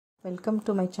Welcome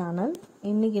to my channel.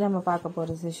 இன்னைக்கு நம்ம பார்க்க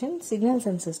போற session signals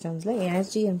and சிஸ்டம்ஸ்ல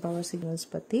energy and power signals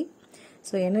பத்தி.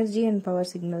 ஸோ எனர்ஜி அண்ட் பவர்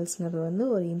சிக்னல்ஸ்ங்கிறது வந்து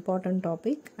ஒரு important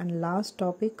topic and last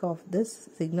topic of this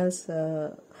signals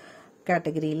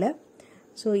கேட்டகரியில்.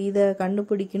 ஸோ இதை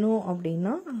கண்டுபிடிக்கணும்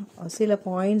அப்படின்னா சில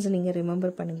பாயிண்ட்ஸ் நீங்கள்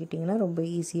ரிமெம்பர் பண்ணிக்கிட்டிங்கன்னா ரொம்ப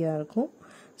ஈஸியாக இருக்கும்.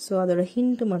 ஸோ அதோட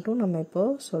ஹிண்ட் மட்டும் நம்ம இப்போ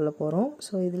சொல்ல போகிறோம்.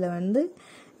 ஸோ இதில் வந்து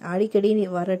அடிக்கடி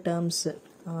வர டேர்ம்ஸ்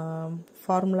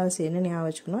ஃபார்முலாஸ் என்ன ஞாபகம்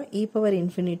வச்சுக்கணும். E power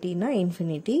இன்ஃபினிட்டினா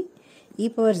infinity, e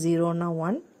power ஜீரோனா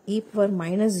 1, e power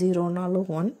minus ஜீரோனாலும்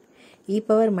 1, e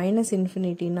power minus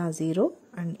இன்ஃபினிட்டினா 0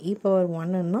 and e power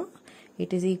 1ன்னா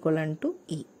it is ஈக்குவலன் to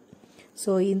E.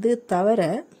 So இது தவிர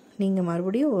நீங்கள்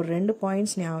மறுபடியும் ஒரு 2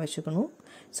 பாயிண்ட்ஸ் ஞாபகம் வச்சுக்கணும்.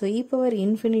 ஸோ இ பவர்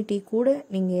இன்ஃபினிட்டி கூட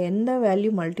நீங்கள் எந்த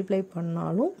வேல்யூ மல்டிப்ளை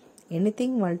பண்ணாலும்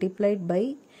anything multiplied by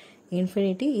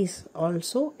infinity is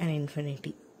also an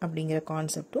infinity அப்படிங்கிற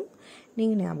கான்செப்டும்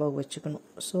நீங்கள் ஞாபகம் வச்சுக்கணும்.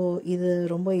 ஸோ இது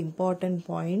ரொம்ப இம்பார்ட்டன்ட்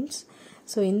பாயிண்ட்ஸ்.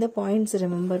 ஸோ இந்த பாயிண்ட்ஸ்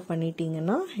ரிமெம்பர்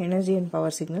பண்ணிட்டீங்கன்னா energy and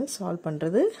power signal solve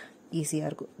பண்ணுறது ஈஸியாக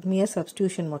இருக்கும். மியர்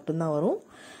சப்ஸ்டியூஷன் மட்டும்தான் வரும்,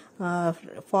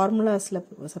 ஃபார்முலாஸில்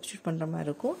சப்ஸ்டியூட் பண்ணுற மாதிரி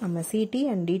இருக்கும். நம்ம சிடி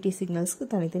அண்ட் டிடி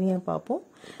சிக்னல்ஸ்க்கு தனித்தனியாக பார்ப்போம்.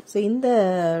 ஸோ இந்த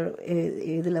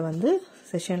இதில் வந்து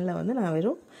செஷனில் வந்து நான்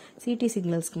வெறும் சிடி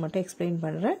சிக்னல்ஸ்க்கு மட்டும் எக்ஸ்பிளைன்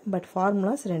பண்ணுறேன், பட்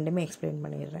ஃபார்முலாஸ் ரெண்டுமே எக்ஸ்பிளைன்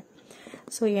பண்ணிடுறேன்.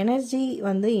 ஸோ எனர்ஜி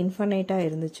வந்து இன்ஃபைனைட்டாக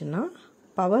இருந்துச்சுன்னா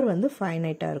பவர் வந்து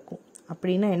ஃபைனைட்டாக இருக்கும்.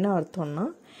 அப்படின்னா என்ன அர்த்தம்னா,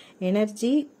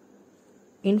 எனர்ஜி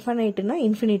இன்ஃபைனைட்னா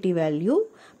இன்ஃபினிட்டி வேல்யூ,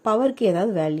 பவருக்கு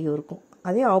ஏதாவது வேல்யூ இருக்கும்.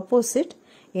 அதே ஆப்போசிட்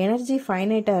எனர்ஜி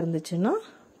ஃபைனைட்டாக இருந்துச்சுன்னா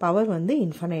பவர் வந்து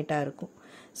இன்ஃபைனைட்டாக இருக்கும்.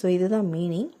 ஸோ இதுதான்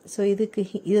மீனிங். ஸோ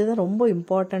இதுதான் ரொம்ப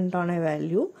இம்பார்ட்டண்ட்டான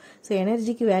வேல்யூ. ஸோ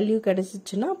எனர்ஜிக்கு வேல்யூ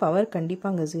கிடைச்சிச்சுன்னா பவர்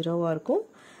கண்டிப்பாக அங்கே ஜீரோவாக இருக்கும்.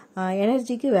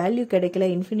 எனர்ஜிக்கு வேல்யூ கிடைக்கல,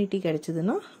 இன்ஃபினிட்டி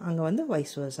கிடைச்சதுன்னா அங்கே வந்து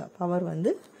வைஸ் வர்சா, பவர்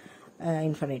வந்து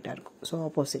இன்ஃபினைட்டாக இருக்கும். So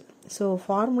opposite. So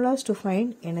formulas to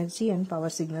find energy and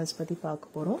power signals பற்றி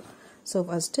பார்க்க போகிறோம். So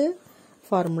first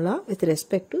formula with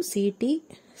respect to CD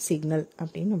signal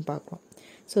அப்படின்னு நம்ம பார்க்கலாம்.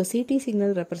 So CD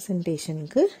signal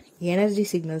ரெப்ரசன்டேஷனுக்கு energy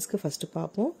சிக்னல்ஸ்க்கு first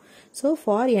பார்ப்போம். So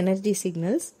for energy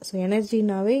signals, so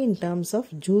எனர்ஜினாவே in terms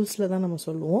of ஜூல்ஸில் தான் நம்ம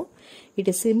சொல்லுவோம்.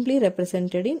 It is simply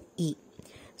represented in E.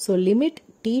 So limit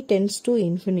t tends to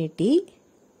infinity,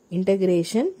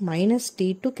 integration minus t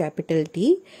to capital T,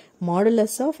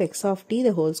 modulus of x of t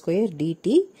the whole square dt.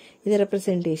 இது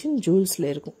representation joules-ல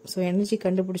இருக்கும். So energy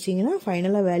கண்டுபிடிச்சிங்கன்னா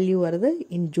ஃபைனலாக value வரது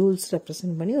in joules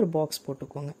represent பண்ணி ஒரு box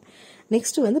போட்டுக்கோங்க.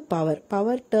 Next வந்து power.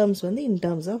 Power terms வந்து in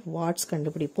terms of watts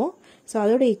கண்டுபிடிப்போம். ஸோ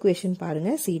அதோட ஈக்குவேஷன்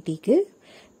பாருங்க. சிடிக்கு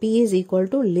P is equal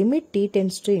to limit t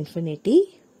tends to infinity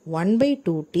 1 by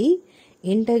 2t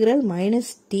integral minus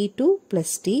t to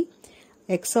plus t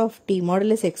x of t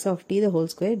modulus x of t the whole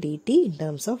square dt in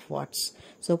terms of watts.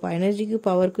 So இப்போ எனர்ஜிக்கு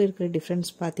பவருக்கும் இருக்கிற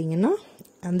difference பார்த்தீங்கன்னா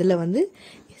அதில் வந்து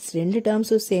 2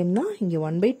 டேர்ம்ஸும் சேம்னா இங்கே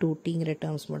 1 by 2tங்கிற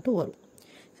terms மட்டும் வரும்.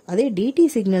 அதே DD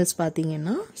signals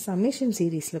பார்த்தீங்கன்னா சம்மேஷன்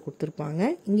சீரீஸில் கொடுத்துருப்பாங்க.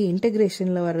 இங்கே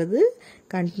இன்டகிரேஷனில் வர்றது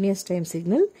continuous time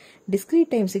signal. Discrete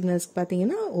time signals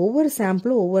பார்த்தீங்கன்னா ஒவ்வொரு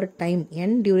சாம்பிளும் ஒவ்வொரு டைம்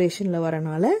n டியூரேஷனில்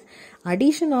வரனால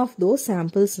அடிஷன் ஆஃப் தோஸ்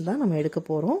சாம்பிள்ஸ் தான் நம்ம எடுக்க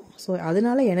போகிறோம். ஸோ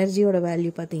அதனால எனர்ஜியோட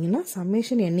வேல்யூ பார்த்தீங்கன்னா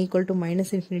summation n equal to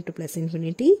minus infinity to plus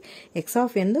infinity X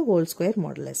of n the whole square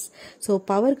modulus. So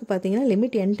பவருக்கு பார்த்தீங்கன்னா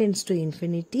limit n tends to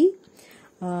infinity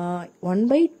 1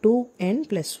 by 2n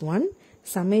plus 1.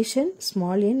 Summation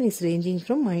small n is ranging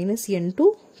from minus n to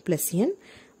plus n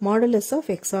modulus of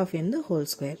x of n the whole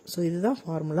square. So இதுதான்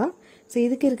formula. So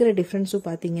இதுக்கு இருக்கிற டிஃப்ரென்ஸும்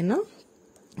பார்த்தீங்கன்னா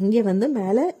இங்கே வந்து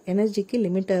மேலே எனர்ஜிக்கு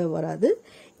limit வராது,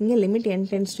 இங்கே limit n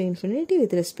tends to infinity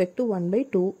with respect to 1 by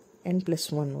 2n plus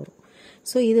 1 வரும்.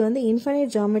 ஸோ இது வந்து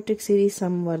இன்ஃபைனைட் ஜாமெட்ரிக் சீரீஸ்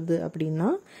சம் வருது அப்படின்னா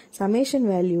சமேஷன்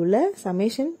வேல்யூவில்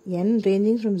summation n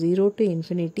ranging from 0 to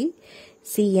infinity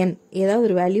cn ஏதாவது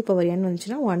ஒரு வேல்யூ பவர் n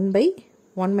வந்துச்சுன்னா 1 by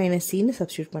 1 minus cன்னு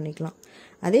சப்ஸ்டியூட் பண்ணிக்கலாம்.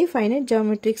 அதே ஃபைனைட்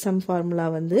ஜாமெட்ரிக் சம் ஃபார்முலா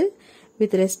வந்து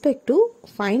வித் ரெஸ்பெக்ட் டு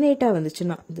ஃபைனைட்டாக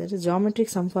வந்துச்சுன்னா,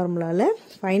 ஜாமெட்ரிக் சம் ஃபார்முலாவில்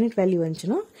ஃபைனைட் வேல்யூ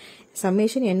வந்துச்சுன்னா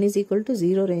summation n is equal to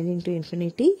 0 ranging to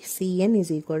infinity cn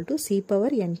is equal to c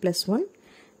power n plus 1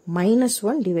 minus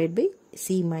 1 divide by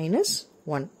c minus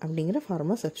 1 அப்படிங்கிற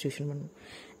formula substitution பண்ணுவோம்.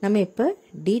 நம்ம இப்போ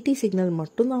DD signal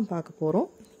மட்டும்தான் பார்க்க போகிறோம்.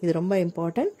 இது ரொம்ப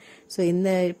இம்பார்ட்டன்ட். ஸோ இந்த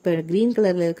இப்போ க்ரீன்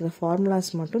கலரில் இருக்கிற ஃபார்முலாஸ்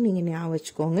மட்டும் நீங்கள் ஞாபகம்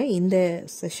வச்சுக்கோங்க. இந்த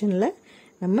செஷனில்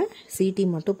நம்ம சிடி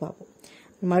மட்டும் பார்ப்போம்.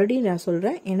 மறுபடியும் நான்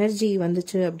சொல்கிறேன், எனர்ஜி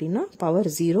வந்துச்சு அப்படின்னா பவர்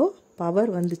 0,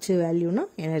 பவர் வந்துச்சு வேல்யூனா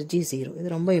எனர்ஜி 0. இது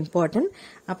ரொம்ப இம்பார்ட்டன்ட்.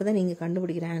 அப்போ தான் நீங்கள்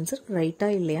கண்டுபிடிக்கிற ஆன்சர்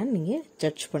ரைட்டாக இல்லையான்னு நீங்கள்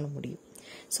ஜட்ஜ் பண்ண முடியும்.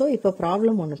 ஸோ இப்போ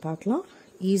ப்ராப்ளம் ஒன்று பார்க்கலாம்.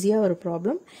 ஈஸியாக ஒரு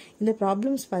ப்ராப்ளம். இந்த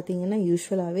ப்ராப்ளம்ஸ் பார்த்தீங்கன்னா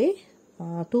யூஸ்வலாகவே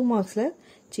 2 மார்க்ஸில்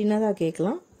சின்னதாக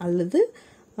கேட்கலாம், அல்லது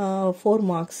 4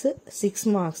 marks 6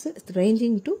 marks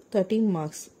ranging to 13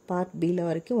 marks part பியில்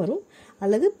வரைக்கும் வரும்.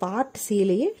 அல்லது பார்ட்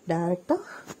சிலேயே டைரெக்டாக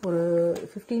ஒரு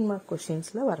 15 மார்க்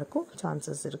கொஷின்ஸில் வரக்கும்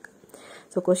சான்சஸ் இருக்குது.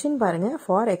 ஸோ கொஷின் பாருங்கள்,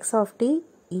 for X of D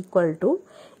equal to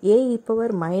A e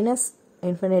power minus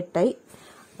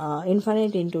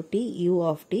infinite into t u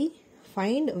of t,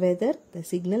 find whether the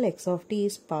signal x of t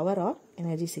is power or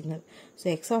energy signal. So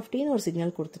x of t ஒரு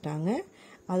signal கொடுத்துட்டாங்க,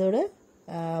 அதோட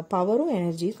பவரும்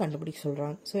எனர்ஜியும் கண்டுபிடிக்க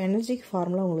சொல்கிறாங்க. So எனர்ஜிக்கு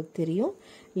formula உங்களுக்கு தெரியும்,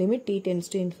 limit t tends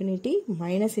to infinity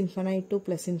minus infinite to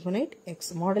plus infinite x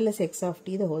modulus x of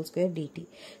t the whole square dt.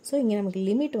 So இங்கே நமக்கு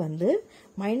லிமிட் வந்து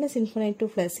மைனஸ் இன்ஃபினைட் டு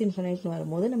ப்ளஸ் இன்ஃபினைட்னு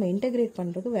வரும்போது நம்ம இன்டெகிரேட்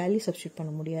பண்ணுறதுக்கு வேல்யூ சப்ஸ்டியூட்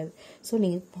பண்ண முடியாது. ஸோ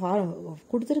நீங்கள்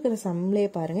கொடுத்துருக்கிற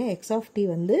சம்லேயே பாருங்கள், எக்ஸ் ஆஃப் டி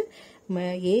வந்து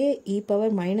ஏ e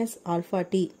power minus alpha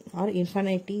D R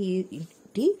infinite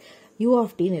D u of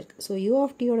t இருக்கு. ஸோ u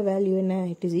of t ஓட வேல்யூ என்ன?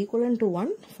 It is ஈக்குவலன் to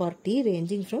 1 for t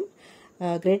ranging from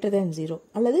greater than 0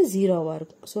 அல்லது 0வாக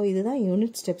இருக்கும். ஸோ இதுதான்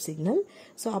யூனிட் ஸ்டெப் சிக்னல்.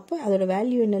 ஸோ அப்போ அதோட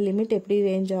value என்ன, limit எப்படி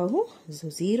ரேஞ்ச் ஆகும்? ஸோ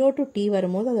 0 டு t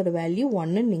வரும்போது அதோட வேல்யூ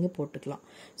 1ன்னு நீங்கள் போட்டுக்கலாம்.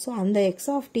 ஸோ அந்த எக்ஸ்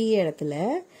ஆஃப் டி இடத்துல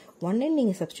 1ன்னு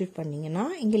நீங்கள் சப்ஸ்டியூட் பண்ணிங்கன்னா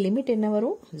இங்கே லிமிட் என்ன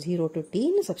வரும்? 0 டு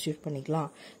tன்னு சப்ஸ்டியூட் பண்ணிக்கலாம்.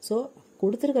 ஸோ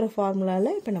கொடுத்துருக்கிற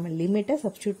ஃபார்முலாவில் இப்போ நம்ம லிமிட்டை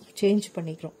சேஞ்ச்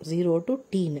பண்ணிக்கிறோம் 0 டு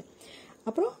tன்னு.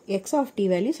 அப்புறம் X of D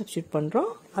value substitute பண்ணுறோம்.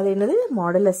 அது என்னது?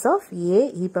 Modulus of A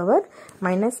e power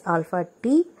minus alpha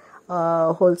D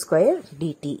whole square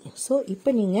DD. So இப்போ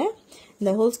நீங்கள்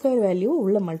இந்த ஹோல் ஸ்கொயர் வேல்யூ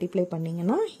உள்ளே மல்டிப்ளை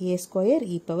பண்ணிங்கன்னா ஏ square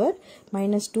e power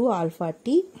minus 2 alpha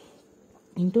D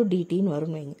into டிடின்னு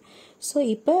வரும் வைங்க. ஸோ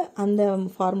இப்போ அந்த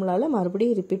ஃபார்முலாவில்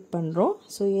மறுபடியும் ரிப்பீட் பண்ணுறோம்.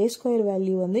 ஸோ ஏ ஸ்கொயர்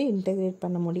வேல்யூ வந்து இன்டெகிரேட்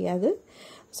பண்ண முடியாது,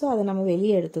 ஸோ அதை நம்ம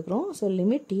வெளியே எடுத்துக்கிறோம். So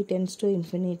limit D tends to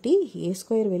infinity, A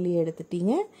square வெளியே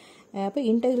எடுத்துட்டீங்க. அப்போ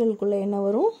இன்டெக்ரலுக்குள்ளே என்ன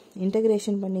வரும்?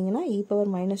 இன்டெகிரேஷன் பண்ணிங்கன்னா e power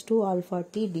minus 2 alpha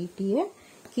D டிடியை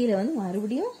கீழே வந்து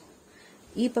மறுபடியும்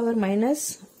e power minus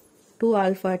 2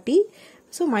 alpha D,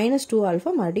 so minus 2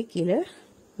 alpha மறுபடியும் கீழே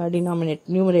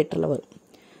நியூமரேட்டரில் வரும்.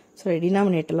 சாரி,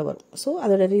 டினாமினேட்டரில் வரும். ஸோ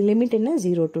அதோட லிமிட் என்ன?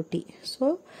 0 டு t. ஸோ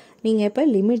நீங்கள் இப்போ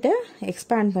லிமிட்டை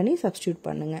எக்ஸ்பேண்ட் பண்ணி சப்ஸ்டியூட்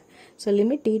பண்ணுங்கள். So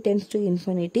limit t tends to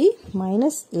infinity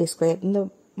minus A square, இந்த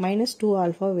மைனஸ் 2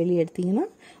 ஆல்ஃபா வெளியே எடுத்தீங்கன்னா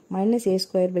minus A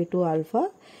square by 2 alpha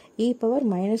e power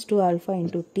minus 2 alpha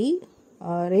into D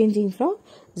ranging from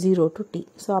 0 to t.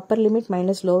 So upper limit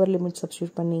minus lower limit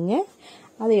substitute பண்ணீங்க,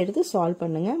 அதை எடுத்து solve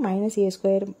பண்ணுங்கள். Minus A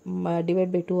square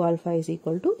divide by 2 alpha is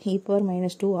equal to e power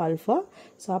minus 2 alpha.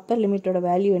 So Appar லிமிட்டோட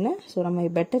value என்ன? So நம்ம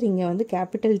better இங்கே வந்து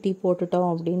capital D போட்டுட்டோம்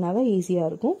அப்படின்னா தான்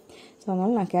ஈஸியாக இருக்கும். ஸோ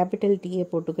அதனால் நான் கேபிட்டல் டிஏ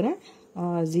போட்டுக்கிறேன்.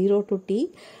 0 டு t.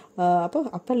 அப்போ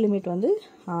அப்பர் லிமிட் வந்து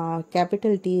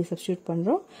கேபிட்டல் டி சப்ஸ்டியூட்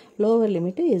பண்ணுறோம், lower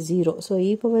limit 0. So e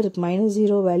power minus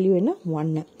 0 value என்ன?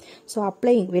 1. ஸோ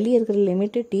அப்ளைங் வெளியே இருக்கிற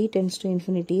லிமிட்டு டி டென்ஸ் டு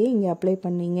இன்ஃபினிட்டியே இங்கே அப்ளை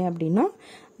பண்ணீங்க அப்படின்னா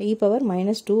e power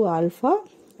minus 2 alpha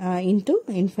into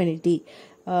infinity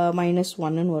minus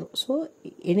 1ன்னு வரும். So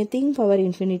anything power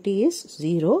infinity is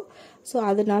 0. So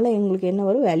அதனால எங்களுக்கு என்ன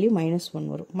வரும்? வேல்யூ மைனஸ் 1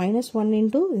 வரும். மைனஸ் 1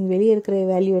 இன்டூ வெளியே இருக்கிற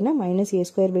வேல்யூ என்ன? Minus A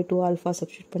square by 2 alpha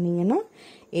substitute பண்ணிங்கன்னா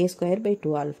ஏ ஸ்கொயர் பை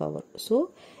 2 ஆல்ஃபா வரும். ஸோ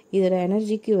இதில்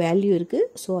எனர்ஜிக்கு வேல்யூ இருக்குது.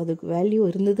 ஸோ அதுக்கு வேல்யூ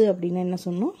இருந்தது அப்படின்னா என்ன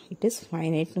சொன்னோம்? இட் இஸ்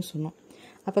ஃபைனைட்னு சொன்னோம்.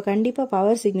 அப்போ கண்டிப்பாக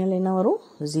பவர் சிக்னல் என்ன வரும்?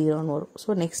 0ன்னு வரும்.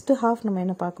 ஸோ நெக்ஸ்ட் ஹாஃப் நம்ம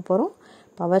என்ன பார்க்க போகிறோம்?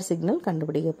 பவர் சிக்னல்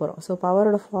கண்டுபிடிக்க போகிறோம். ஸோ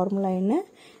பவரோட ஃபார்முலா என்ன?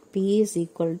 P is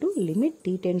equal to limit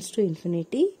t tends to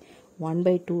infinity 1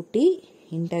 by 2t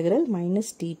integral minus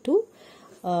t to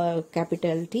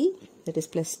capital T, that is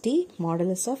plus t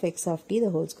modulus of x of t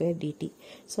the whole square dt.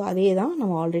 So அதே தான்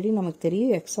நம்ம already நமக்கு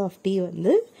தெரியும், x of t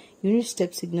வந்து unit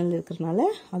step signal இருக்கிறதுனால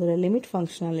அதோட limit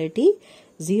functionality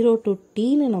 0 to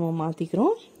tன்னு நம்ம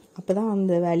மாற்றிக்கிறோம். அப்போ தான்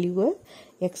அந்த வேல்யூவை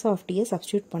எக்ஸ் ஆஃப் டியை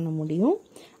சப்ஸ்டியூட் பண்ண முடியும்.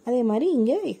 அதே மாதிரி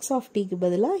இங்கே எக்ஸ் ஆஃப் டிக்கு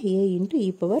பதிலாக A into e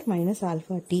power minus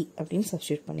alpha D அப்படின்னு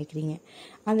சப்ஸ்டியூட் பண்ணிக்கிறீங்க.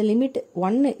 அந்த லிமிட்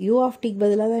 1 யூ ஆஃப் டிக்கு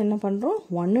பதிலாக தான் என்ன பண்ணுறோம்?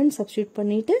 1ன்னு சப்ஸ்டியூட்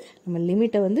பண்ணிவிட்டு நம்ம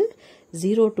லிமிட்டை வந்து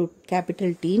 0 to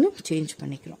கேபிட்டல் டின்னு சேஞ்ச்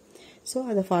பண்ணிக்கிறோம். ஸோ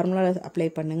அதை ஃபார்முலாவில் அப்ளை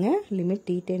பண்ணுங்கள். Limit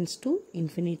D tends to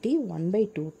infinity 1 by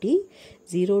 2t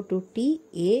 0 to t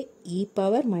a e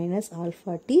power minus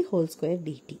alpha D whole square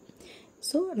DD.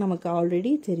 So நமக்கு ஆல்ரெடி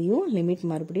தெரியும் லிமிட்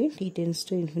மறுபடியும் D tends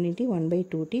to infinity 1 by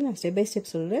 2t. நான் step by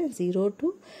step சொல்கிறேன். 0 to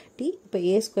t. இப்போ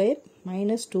ஏ square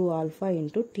minus 2 alpha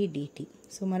into D DD.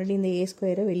 So மறுபடியும் இந்த ஏ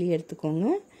ஸ்கொயரை வெளியே எடுத்துக்கோங்க.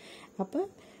 அப்போ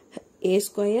ஏ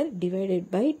ஸ்கொயர் டிவைடட்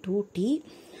பை 2t.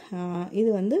 இது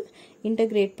வந்து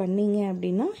இன்டகிரேட் பண்ணிங்க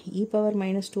அப்படின்னா e power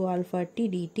minus 2 alpha D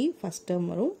DD first term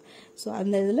வரும். ஸோ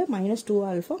அந்த இதில் மைனஸ் 2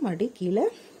 ஆல்ஃபா மறுபடியும் கீழே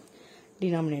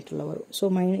டினாமினேட்டரில் வரும். So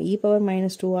e power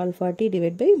minus 2 alpha D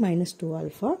divide by minus 2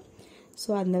 alpha. So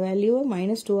அந்த வேல்யூவை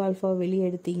மைனஸ் 2 ஆல்ஃபா வெளியே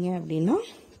எடுத்தீங்க அப்படின்னா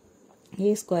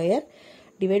ஏ square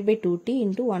divide by 2t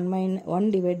into 1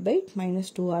 divide by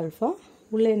minus 2 alpha.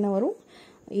 உள்ளே என்ன வரும்?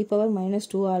 E power minus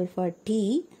 2 alpha D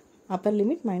upper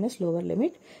limit minus lower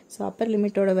limit. So upper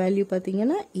limit oda value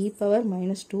pathina e power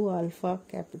minus 2 alpha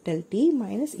capital T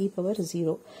minus e power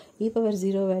 0. E power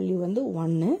 0 value vandu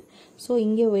 1. So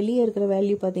inge veliye irukra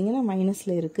value pathina minus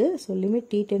la irukku. So limit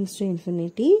t tends to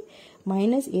infinity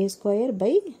minus a square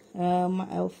by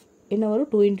என்ன வரும்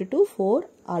 2 into 2 4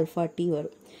 alpha t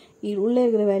வரும். இது உள்ள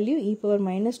இருக்கிற value e power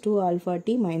minus 2 alpha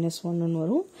t minus 1 ன்னு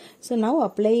வரும். So now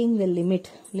applying the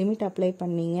limit apply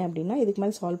பண்ணீங்க அப்படின்னா இதுக்கு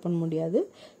மேல சால்வ் பண்ண முடியாது.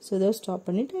 So இதோ ஸ்டாப்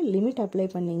பண்ணிட்டு லிமிட் அப்ளை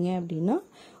பண்ணீங்க அப்படின்னா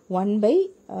 1 by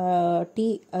t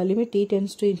limit t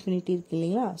tends to infinity இருக்கு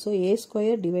இல்லைங்களா. So a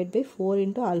square divide by 4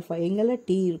 into alpha எங்கெல்லாம்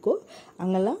t இருக்கோ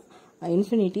அங்கெல்லாம்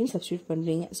infinity substitute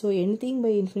பண்றீங்க. So anything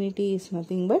by infinity is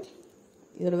nothing but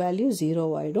இதோட வேல்யூ 0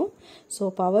 ஆயிடும். So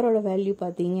பவரோட வேல்யூ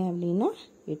பார்த்தீங்க அப்படின்னா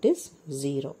it is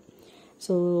 0.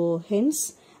 So hence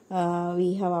we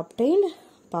have obtained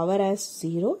power as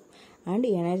 0 and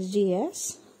energy as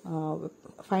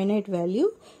finite value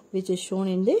which is shown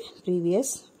in the previous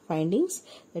findings,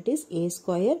 that is a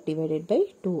square divided by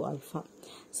 2 alpha.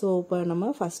 So இப்போ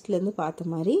நம்ம ஃபர்ஸ்ட்ல இருந்து பார்த்த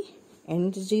மாதிரி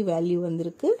energy value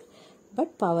வந்திருக்கு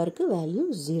but பவருக்கு value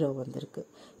 0 வந்திருக்கு.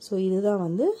 So இதுதான்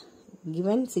வந்து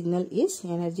given signal is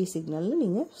energy signal னு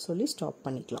நீங்க சொல்லி ஸ்டாப்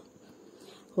பண்ணிக்கலாம்.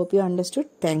 Hope you understood.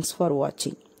 Thanks for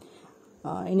watching.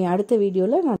 இனி அடுத்த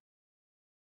வீடியோல நான்